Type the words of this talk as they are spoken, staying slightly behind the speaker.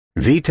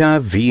VITA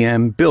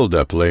VM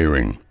Buildup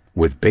Layering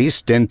with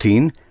Base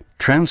Dentine,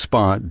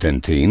 Transpa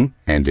Dentine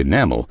and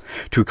Enamel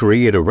to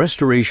create a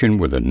restoration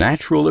with a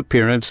natural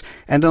appearance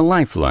and a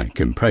lifelike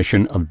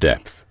impression of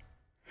depth.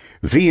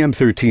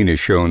 VM13 is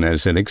shown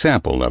as an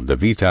example of the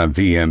VITA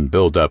VM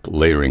Buildup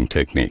Layering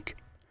technique.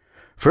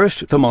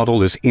 First, the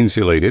model is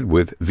insulated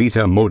with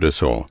VITA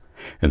Modisol,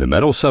 and the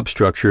metal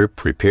substructure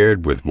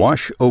prepared with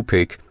wash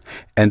opaque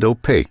and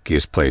opaque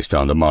is placed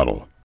on the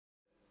model.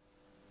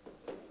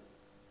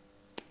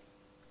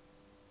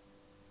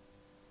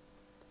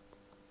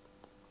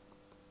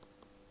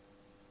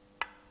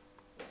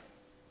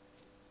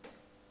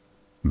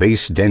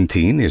 Base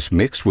Dentine is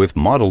mixed with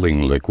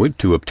modeling liquid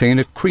to obtain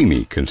a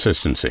creamy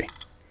consistency.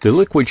 The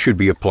liquid should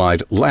be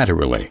applied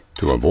laterally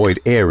to avoid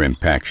air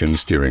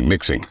impactions during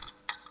mixing.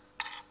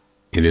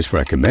 It is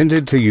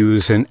recommended to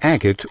use an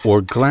agate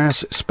or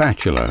glass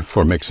spatula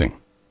for mixing.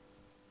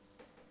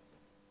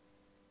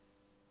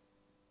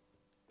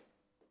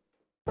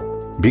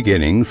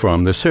 Beginning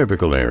from the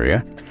cervical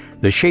area,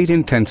 the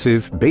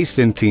shade-intensive Base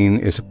Dentine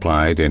is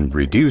applied in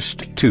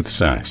reduced tooth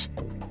size.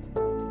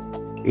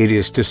 It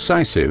is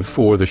decisive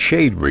for the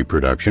shade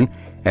reproduction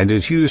and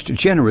is used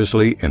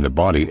generously in the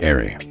body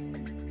area.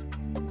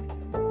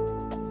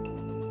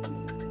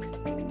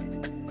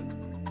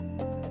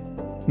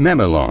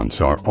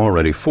 Mamelons are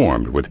already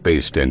formed with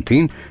Base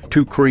Dentine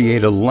to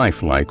create a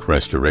lifelike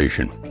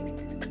restoration.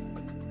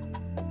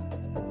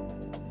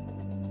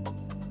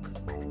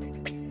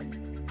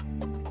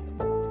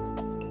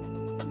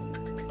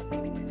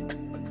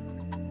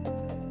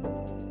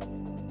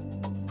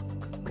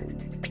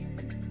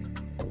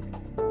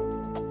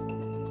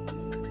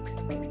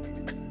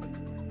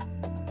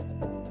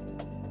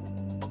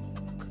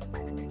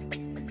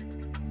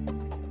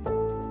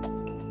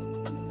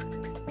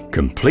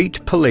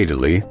 Complete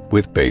palatally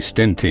with Base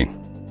Dentine.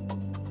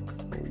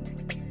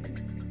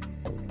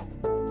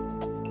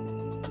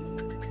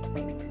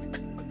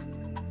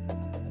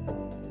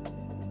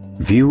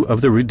 View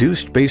of the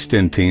reduced Base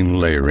Dentine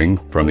layering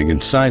from the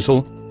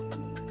incisal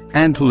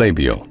and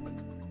labial.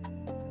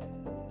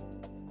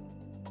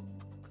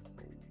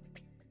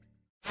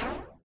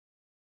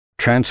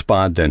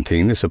 Transpa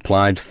Dentine is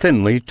applied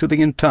thinly to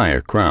the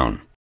entire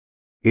crown.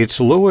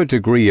 Its lower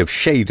degree of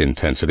shade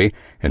intensity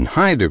and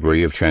high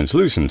degree of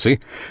translucency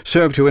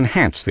serve to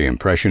enhance the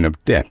impression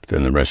of depth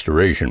in the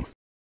restoration.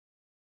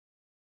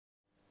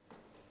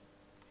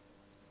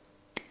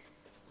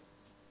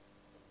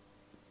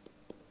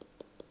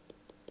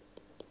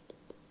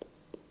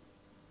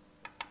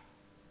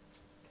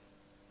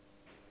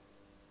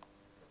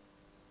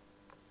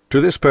 To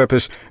this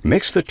purpose,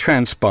 mix the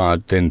Transpa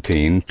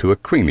Dentine to a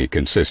creamy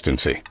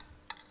consistency.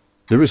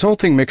 The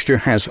resulting mixture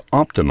has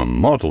optimum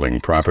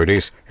modeling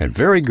properties and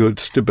very good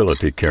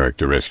stability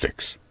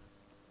characteristics.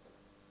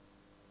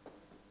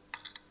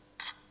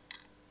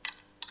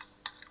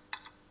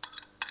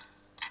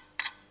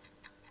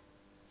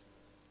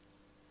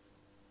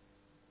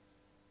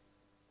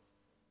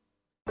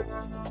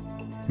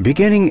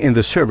 Beginning in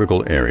the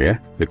cervical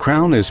area, the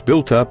crown is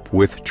built up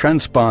with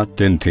Transpa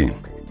Dentine.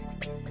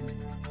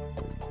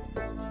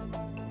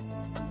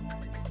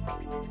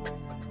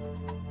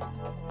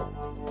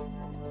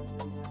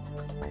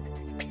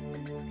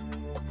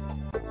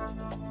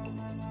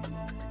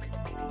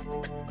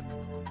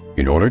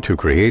 In order to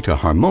create a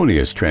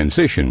harmonious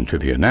transition to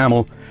the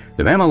enamel,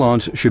 the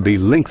mamelons should be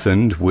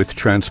lengthened with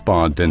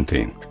Transpa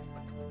Dentine.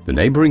 The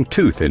neighboring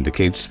tooth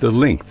indicates the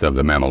length of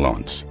the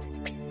mamelons.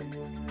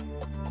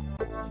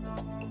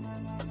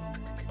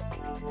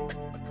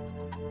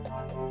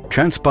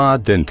 Transpa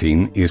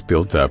Dentine is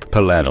built up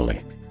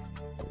palatally.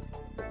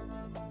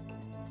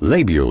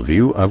 Labial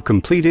view of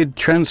completed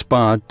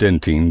Transpa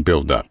Dentine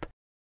buildup.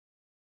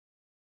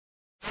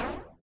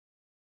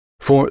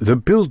 For the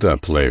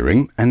buildup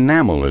layering,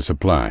 enamel is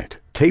applied,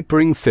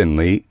 tapering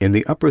thinly in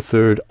the upper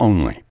third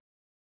only.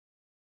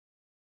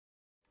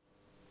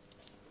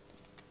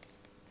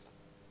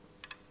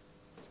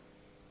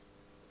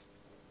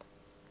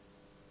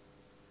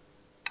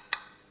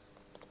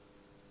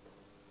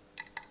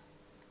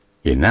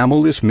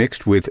 Enamel is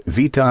mixed with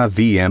VITA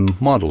VM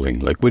modeling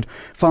liquid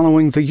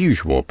following the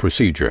usual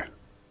procedure.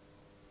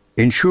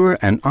 Ensure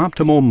an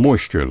optimal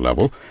moisture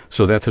level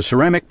so that the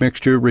ceramic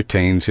mixture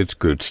retains its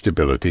good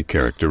stability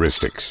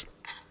characteristics.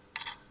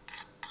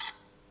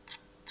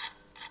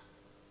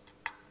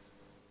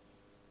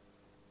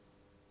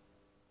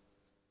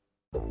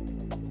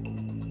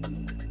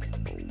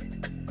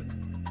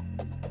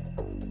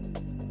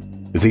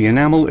 The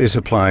enamel is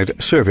applied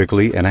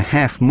cervically in a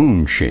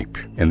half-moon shape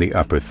in the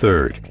upper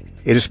third.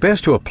 It is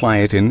best to apply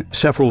it in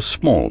several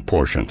small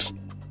portions.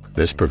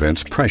 This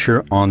prevents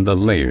pressure on the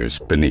layers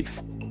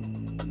beneath.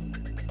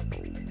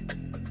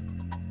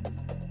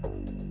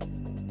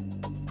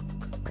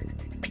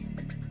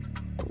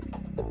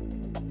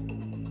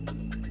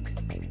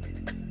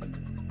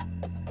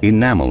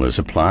 Enamel is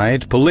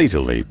applied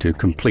palatally to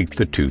complete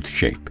the tooth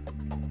shape.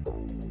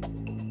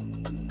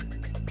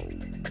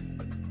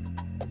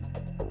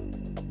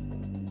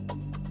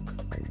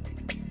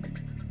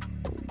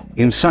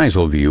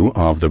 incisal view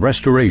of the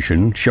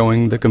restoration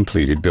showing the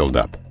completed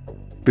buildup.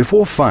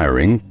 Before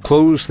firing,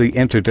 close the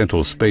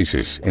interdental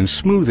spaces and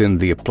smooth in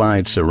the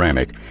applied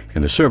ceramic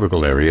in the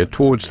cervical area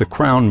towards the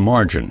crown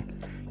margin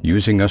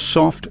using a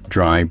soft,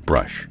 dry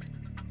brush.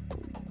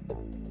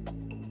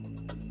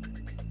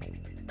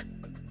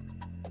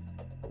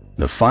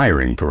 The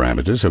firing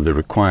parameters of the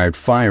required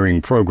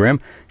firing program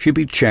should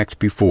be checked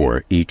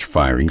before each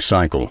firing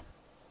cycle.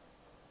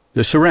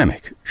 The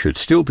ceramic should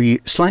still be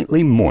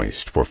slightly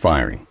moist for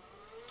firing.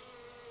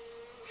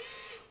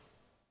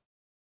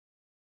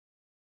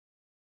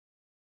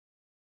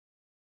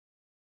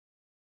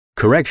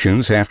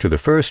 Corrections after the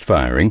first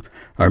firing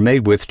are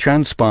made with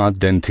Transpa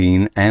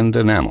Dentine and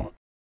Enamel.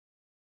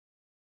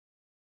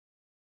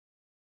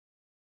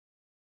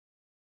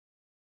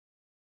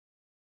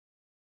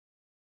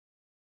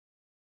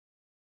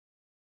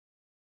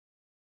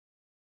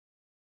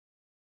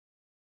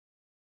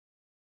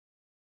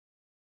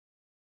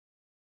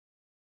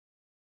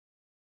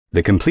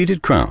 The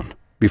completed crown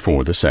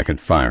before the second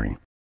firing.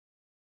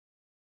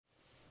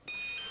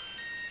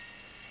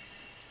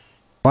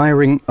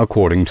 Firing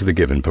according to the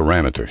given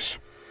parameters.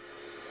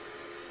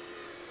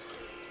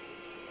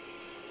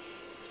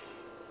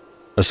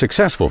 A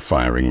successful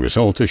firing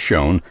result is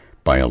shown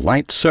by a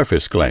light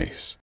surface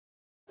glaze.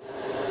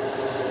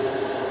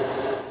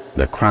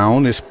 The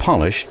crown is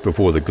polished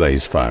before the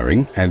glaze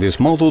firing and is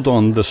modeled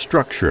on the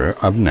structure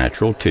of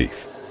natural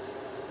teeth.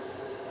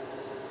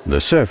 The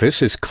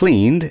surface is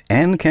cleaned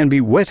and can be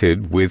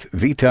wetted with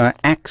VITA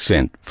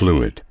accent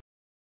fluid.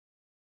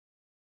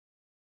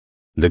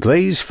 The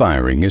glaze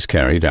firing is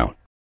carried out.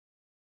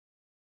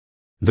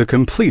 The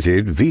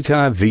completed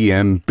VITA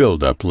VM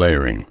Buildup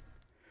Layering.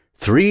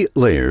 3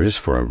 layers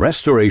for a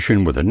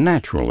restoration with a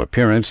natural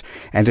appearance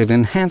and an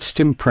enhanced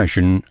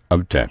impression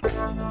of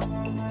depth.